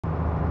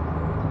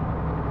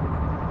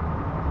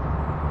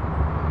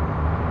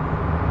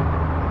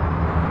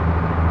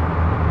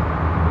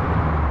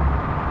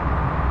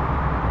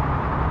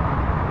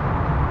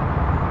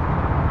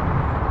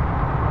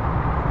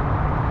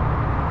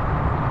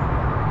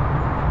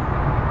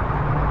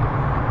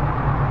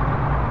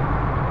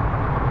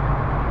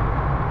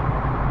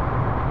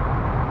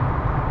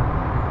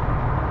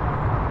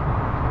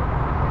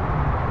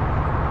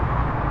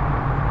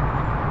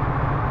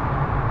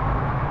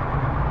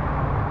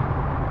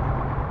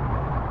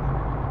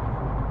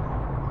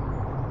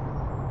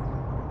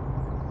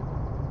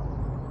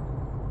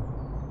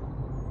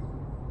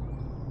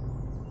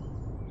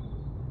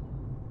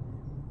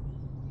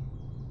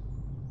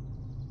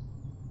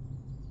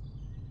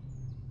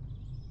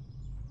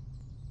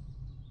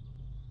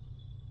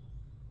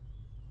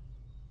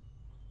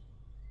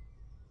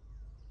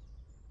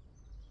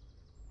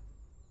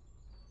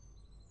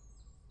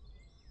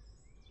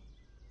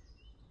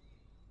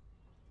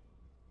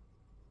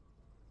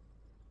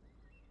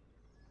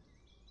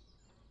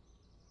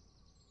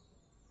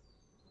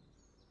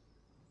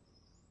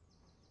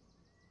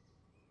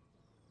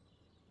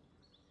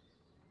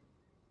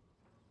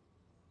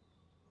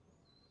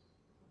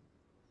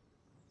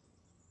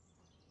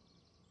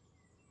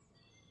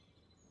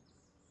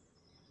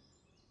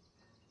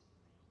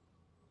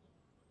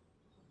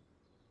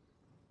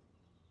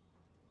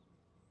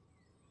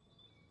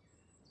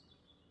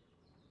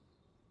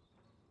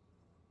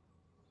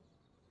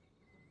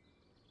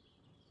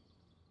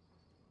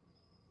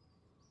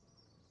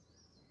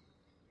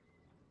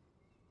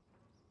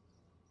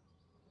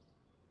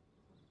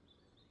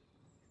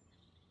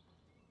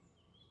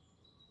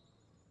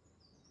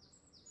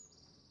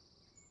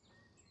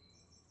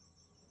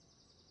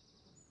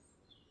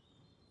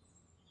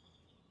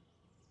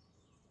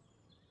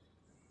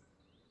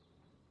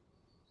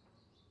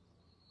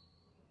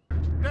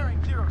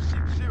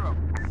0.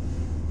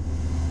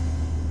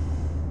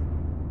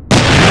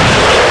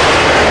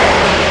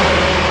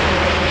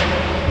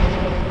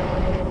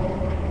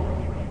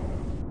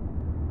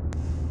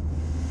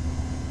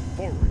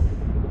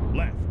 Forward,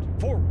 left,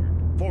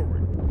 forward,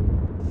 forward,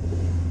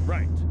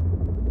 right,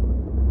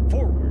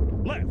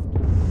 forward, left.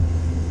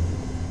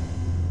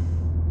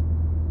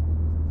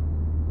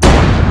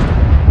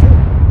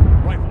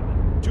 Forward,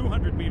 rifleman,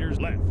 200 meters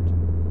left.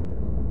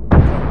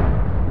 Forward,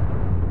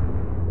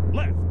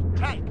 left.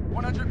 Tank,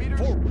 100 meters,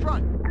 Forward.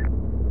 front.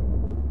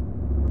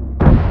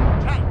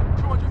 Tank,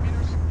 200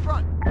 meters,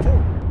 front.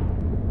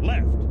 Forward,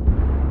 left.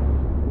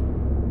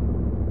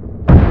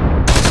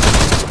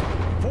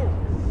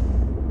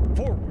 Forward,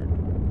 forward.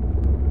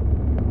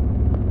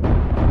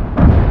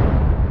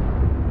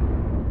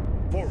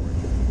 Forward.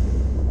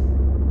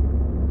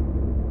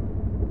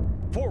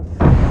 Forward.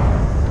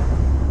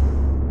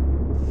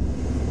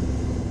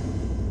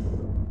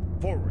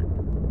 Forward.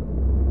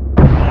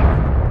 Left.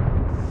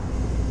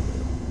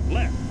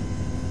 Left.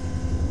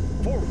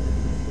 Forward.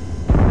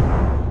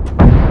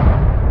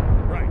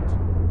 Right.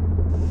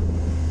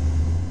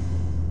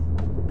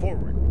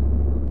 Forward.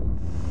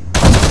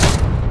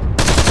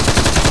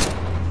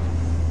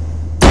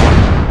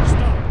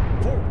 Stop.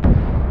 Forward.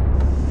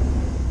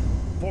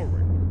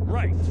 Forward.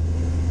 Right.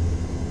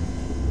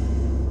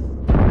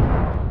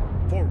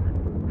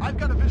 Forward. I've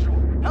got a visual.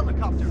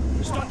 Helicopter,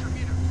 Stop. 400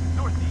 meters,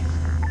 northeast.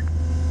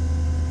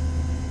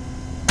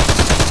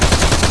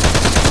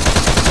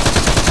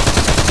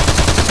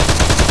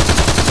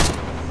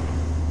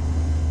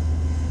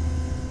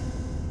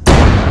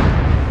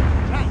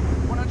 Tank,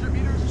 100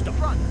 meters, Stop.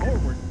 front.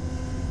 Forward.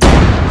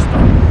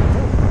 Stop.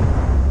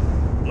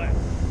 Forward. Left.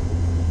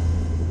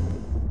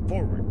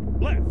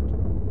 Forward. Left.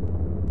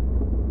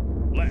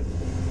 Left.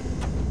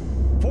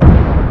 Forward.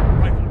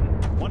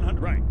 Rifleman. 100.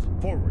 Right.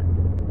 Forward.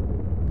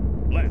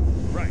 Left.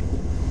 Right.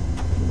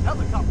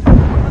 Helicopter,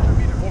 100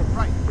 meters, Forward.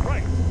 right.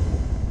 Right.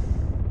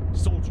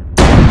 Soldier.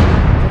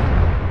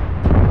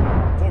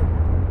 Forward.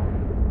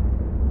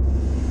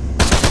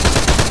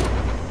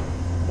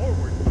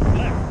 Forward.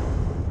 Left.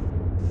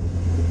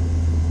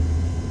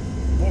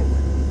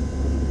 Forward.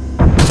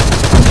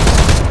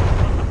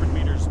 100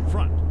 meters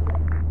front.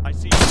 I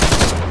see you.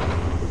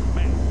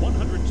 Man,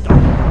 100 stop.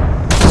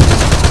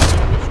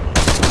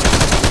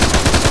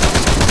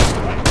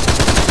 Right.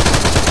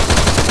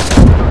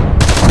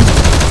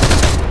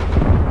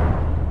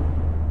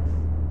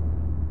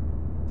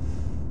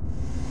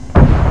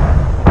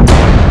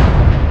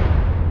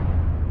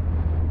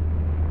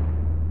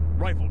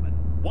 Rifleman,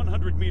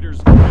 100 meters.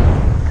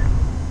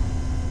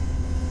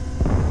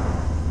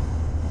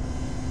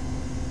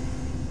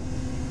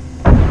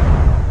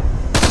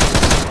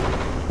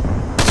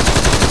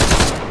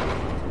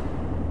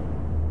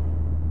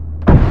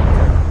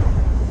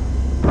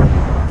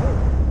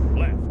 Forward,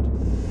 left.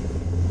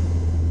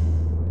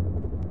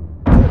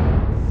 Forward.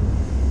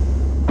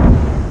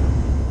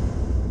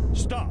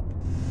 Stop.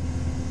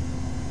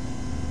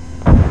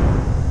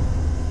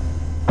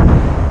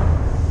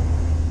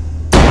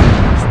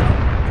 Stop.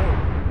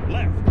 Forward.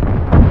 Left.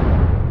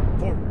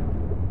 Forward.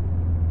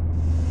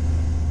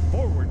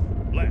 Forward.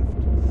 Left.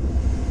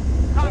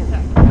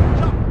 Contact,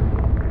 jump.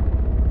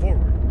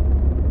 Forward.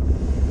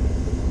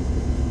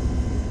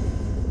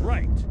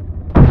 Right.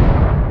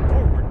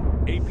 Forward.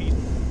 AP.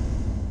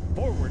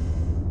 Forward.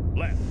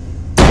 Left.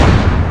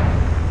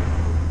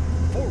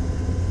 Forward.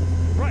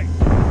 Right.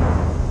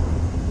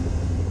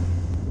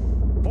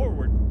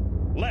 Forward.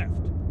 Left.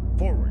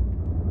 Forward.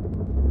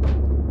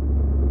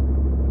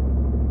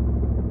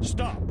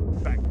 Stop.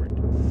 Backward.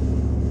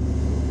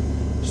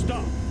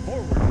 Stop.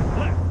 Forward.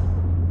 Left.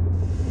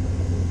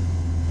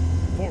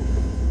 Forward.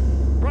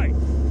 Right.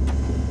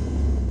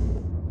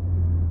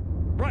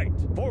 Right.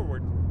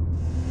 Forward.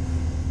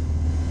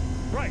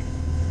 Right.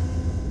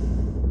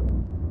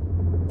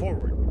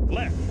 Forward.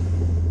 Left.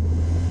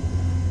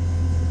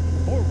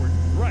 Forward.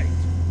 Right.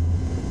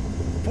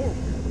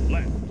 Forward.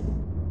 Left.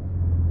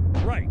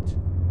 Right.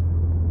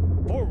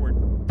 Forward.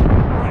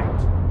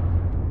 Right.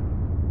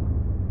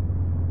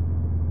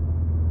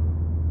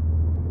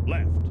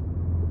 Left.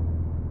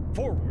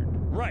 Forward.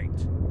 Right.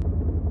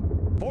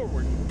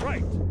 Forward.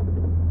 Right.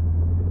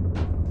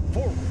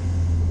 Forward.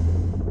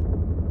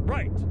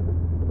 Right.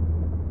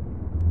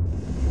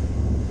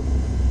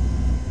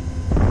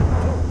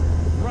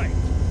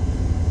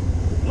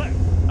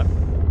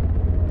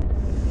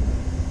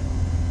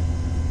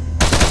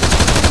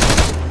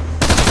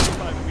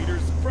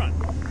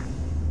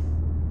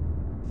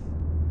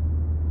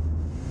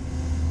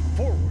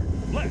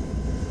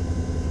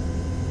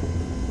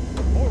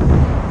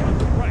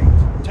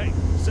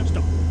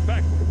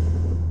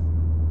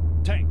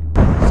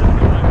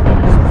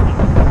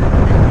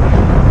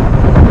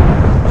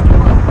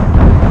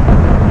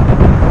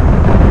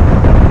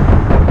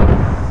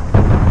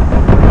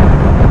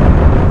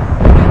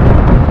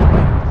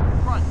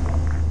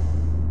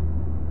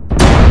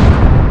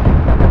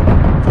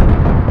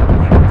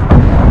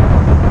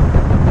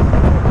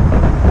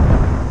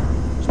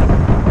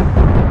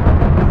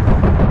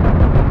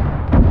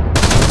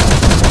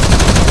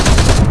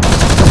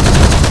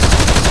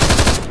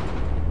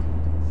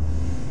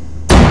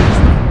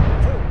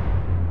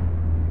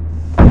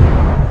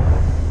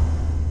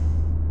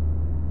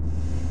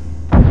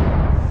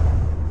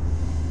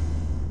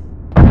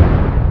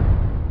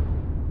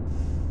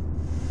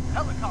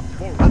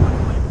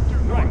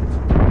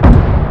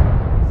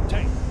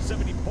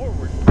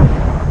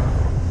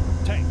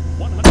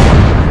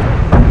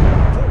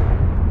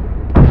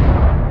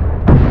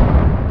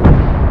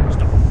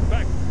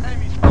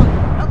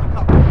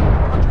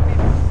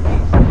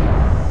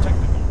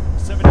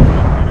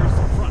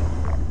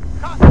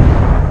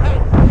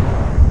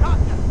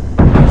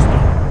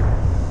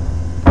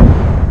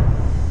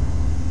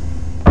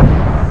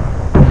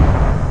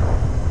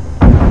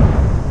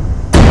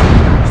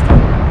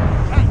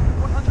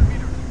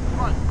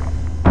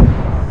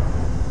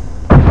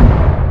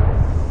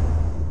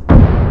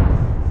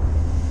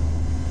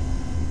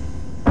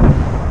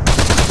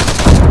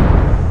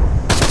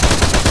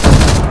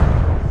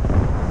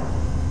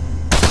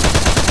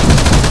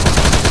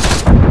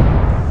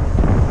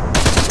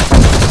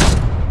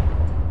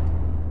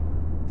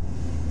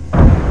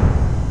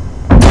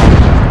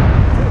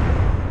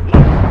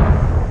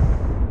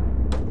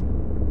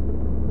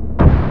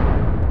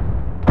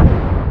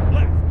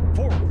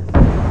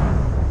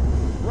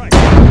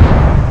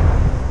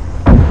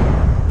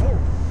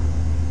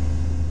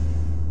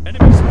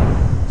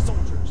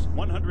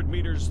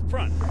 meters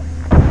front.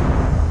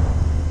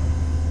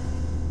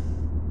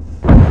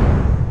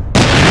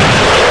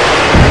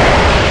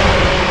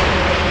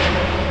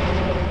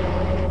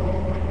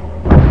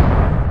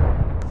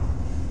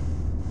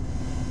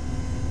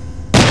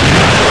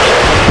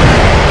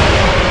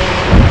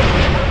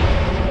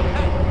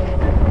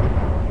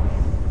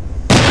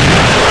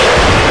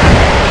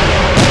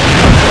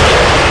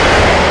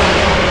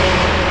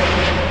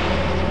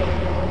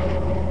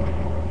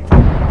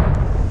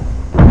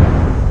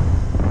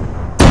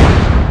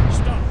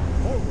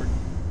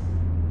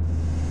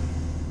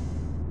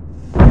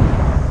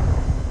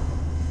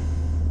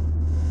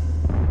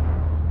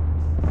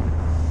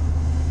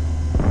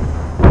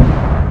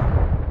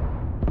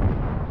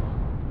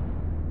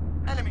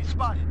 Enemy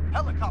spotted.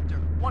 Helicopter.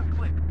 1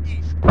 click.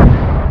 East.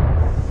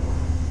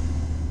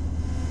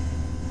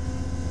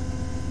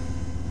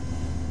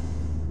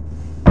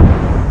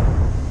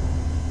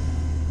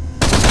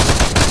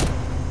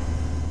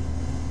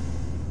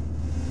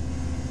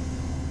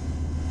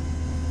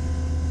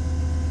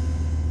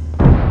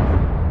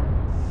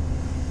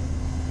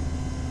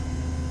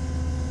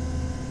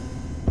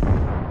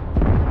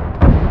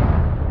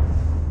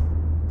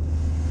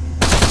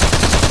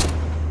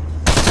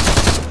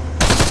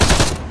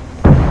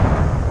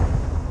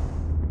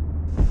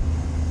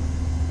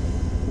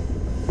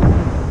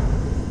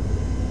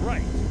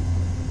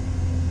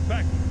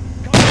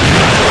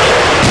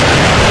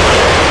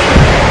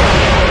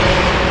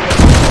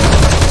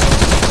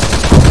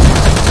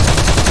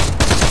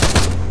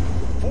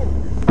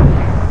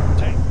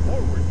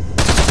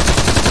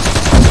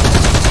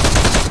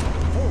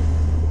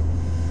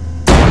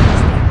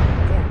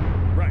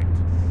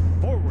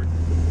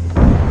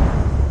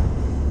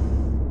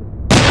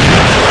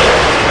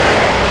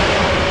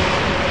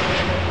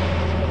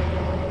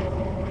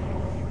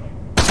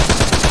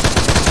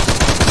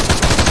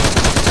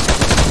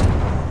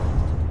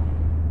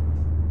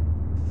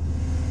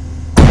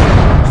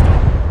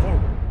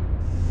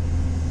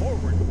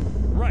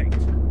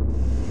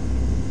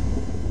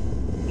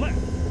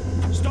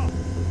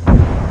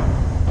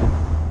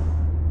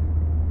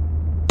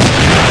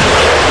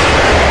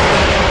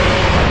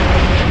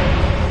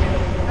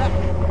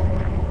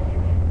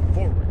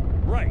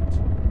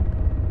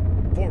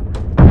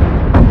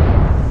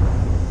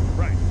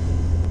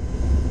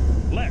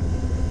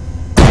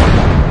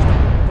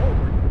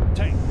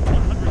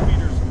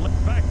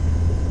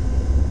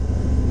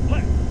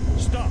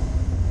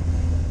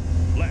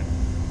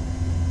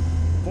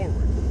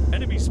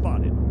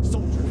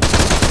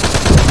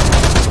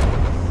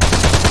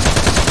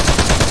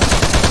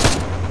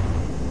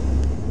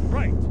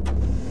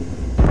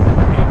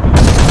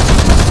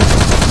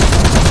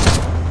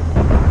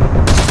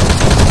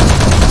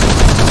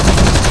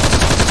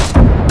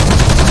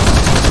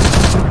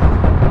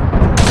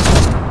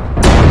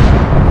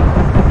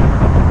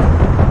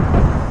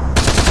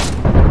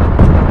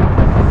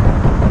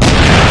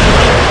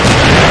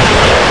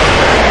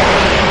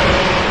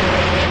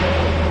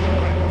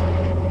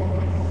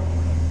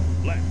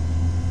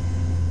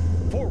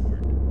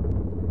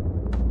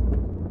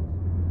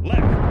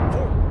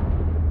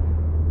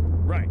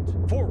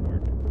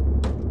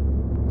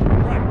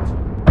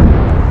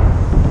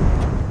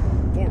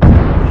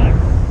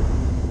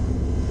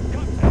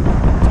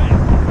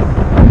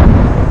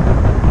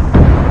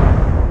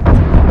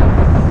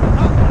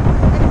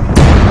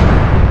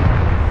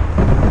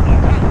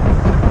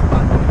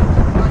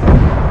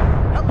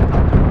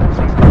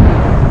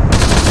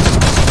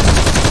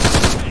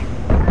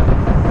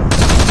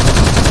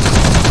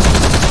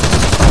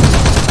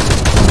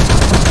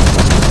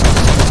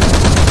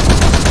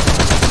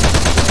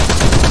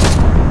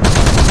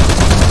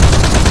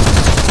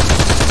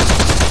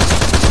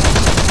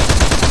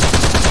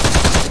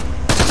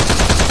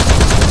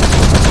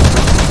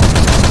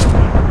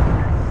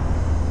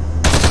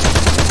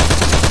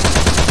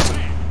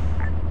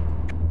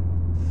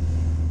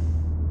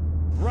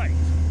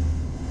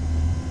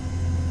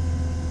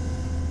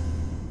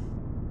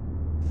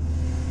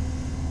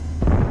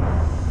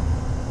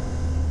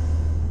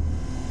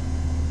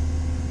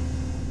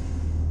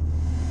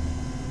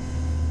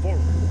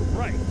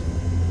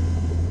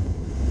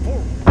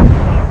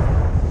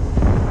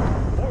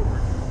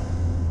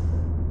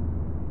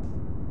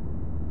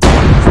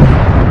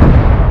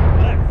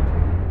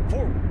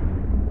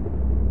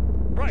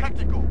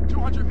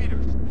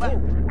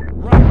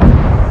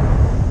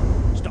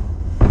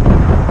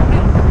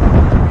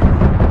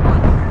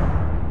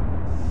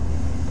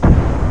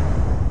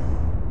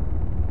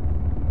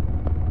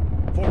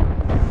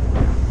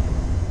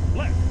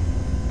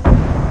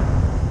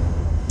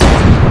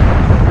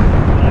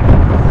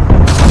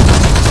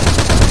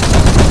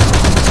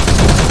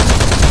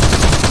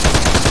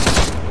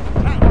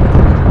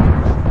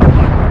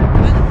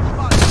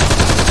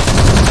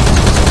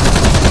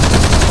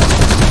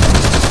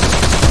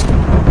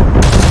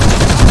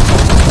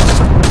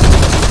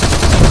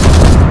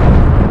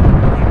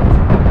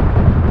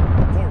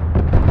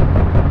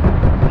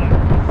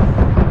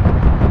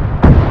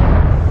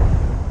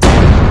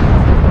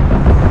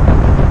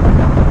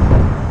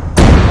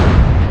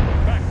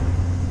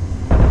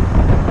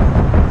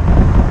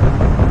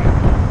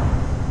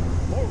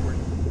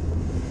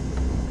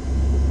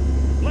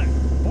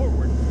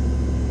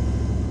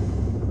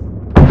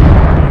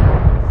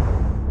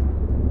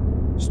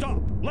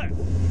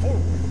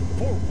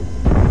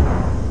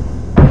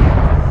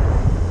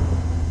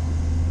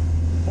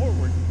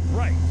 Forward,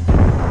 right.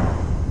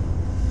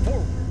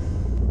 Forward.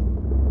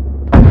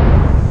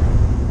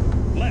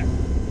 Left.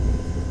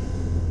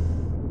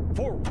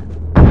 Forward.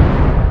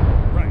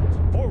 Right.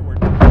 Forward.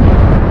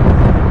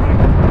 Right.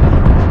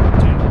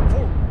 10.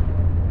 Forward.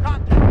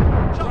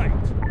 Contact. Jump.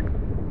 Right.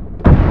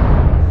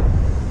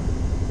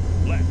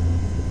 Left.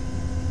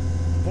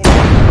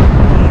 Forward.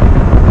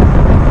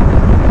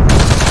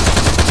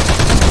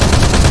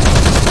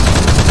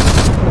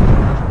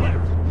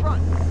 Left.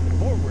 Front.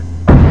 Forward.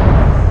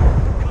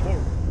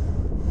 Forward.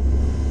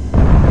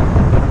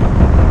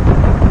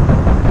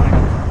 Right.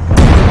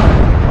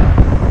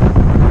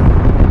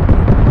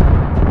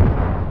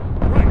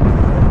 Right.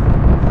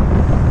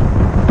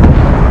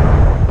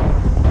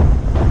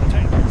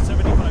 10,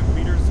 75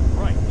 meters,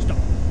 right, stop.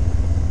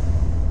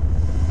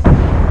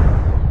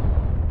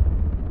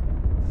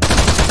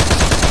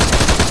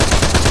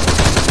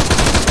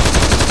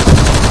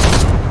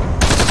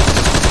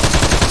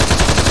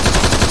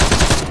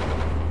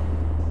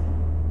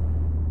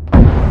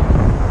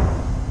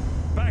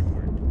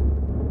 Backward.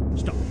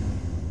 Stop.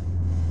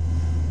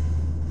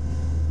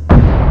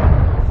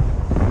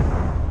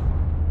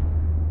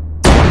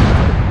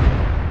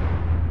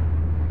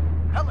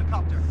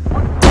 Helicopter.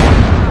 One.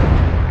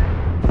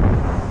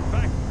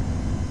 Backward.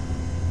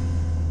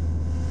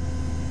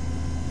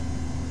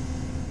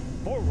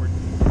 Forward.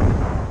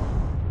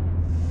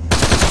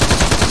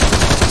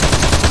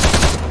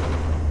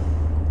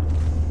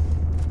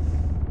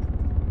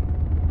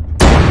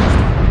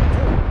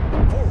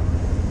 Forward.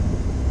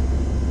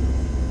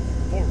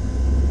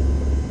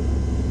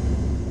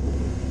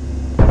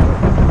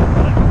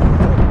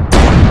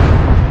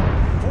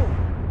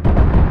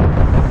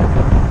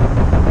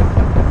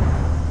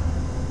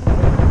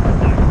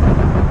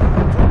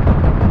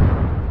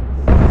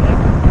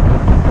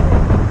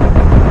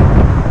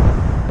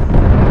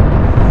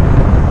 Forward.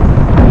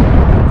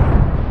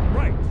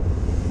 Right.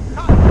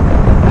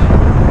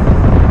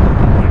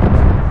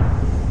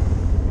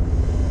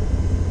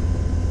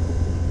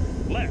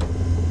 Left.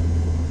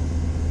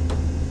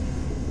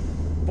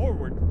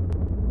 Forward.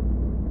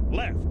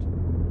 Left.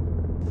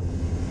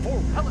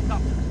 Forward.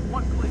 Helicopters.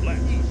 One click.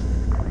 Left. East.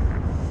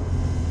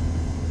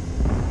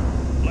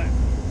 Left.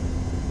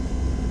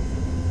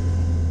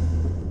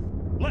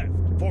 Left.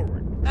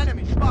 Forward.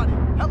 Enemy spotted.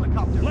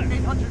 Helicopter. Left.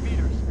 800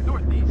 meters.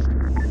 Northeast.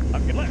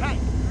 I'm getting left. Tank.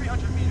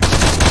 300 meters.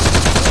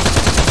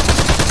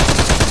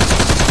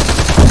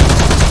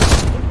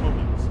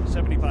 Moments.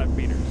 75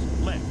 meters.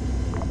 Left.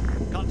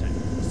 Contact.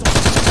 Stop.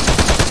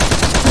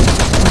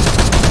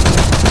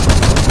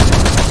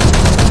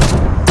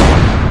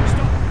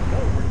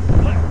 Forward.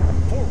 Left.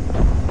 Forward.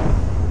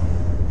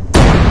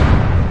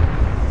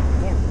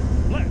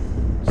 Forward. Left.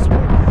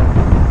 Support.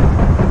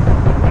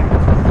 Right.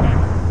 Back.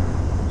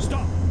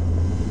 Stop.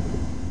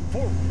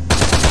 Forward.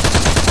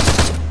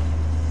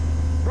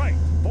 Right.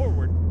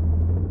 Forward.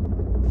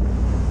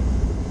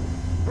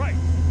 Right.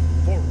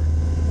 Forward.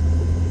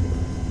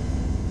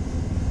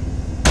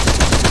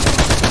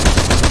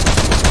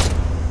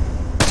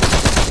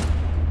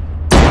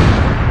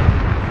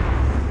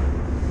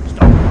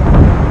 Stop.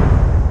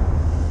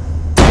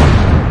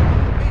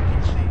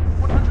 APC.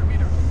 100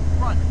 meters.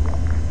 Front.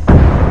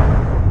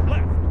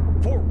 Left.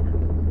 Forward.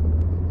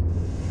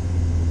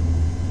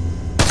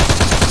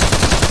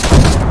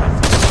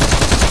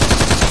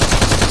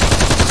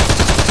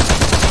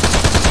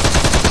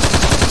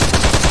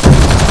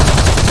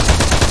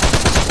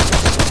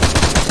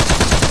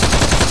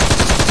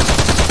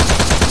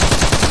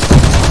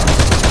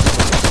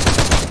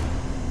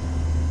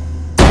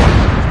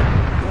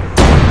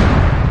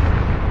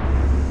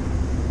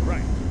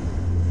 Right.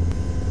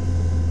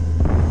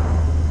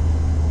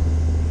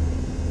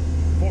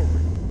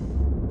 Forward.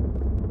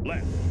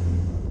 Left.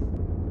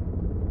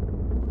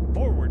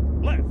 Forward.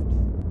 Left.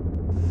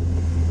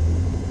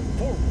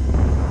 Forward.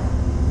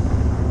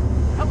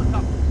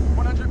 Helicopters.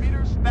 100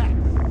 meters. Back.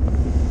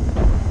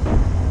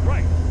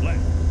 Right.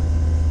 Left.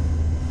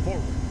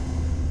 Forward.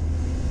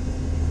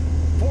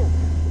 Forward.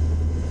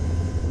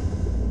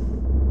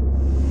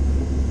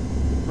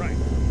 Right.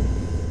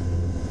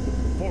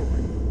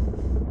 Forward.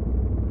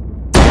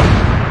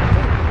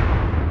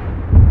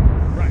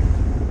 Right.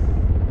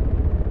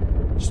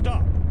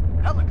 Stop.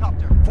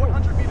 Helicopter.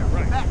 100 meters.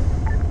 Right. Back.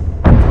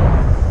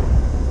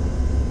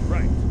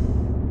 Right.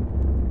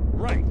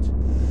 Right.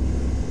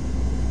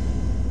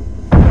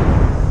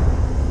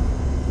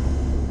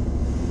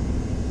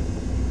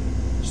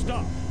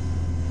 Stop.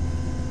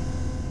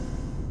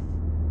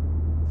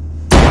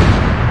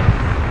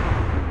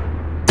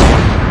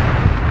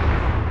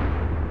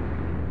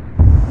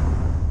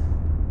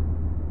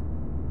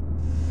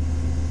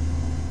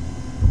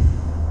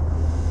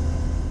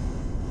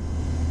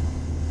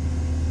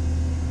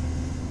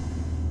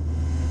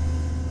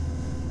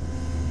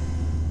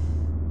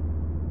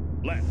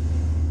 Left.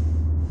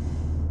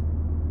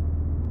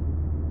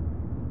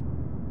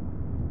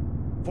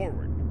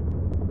 Forward.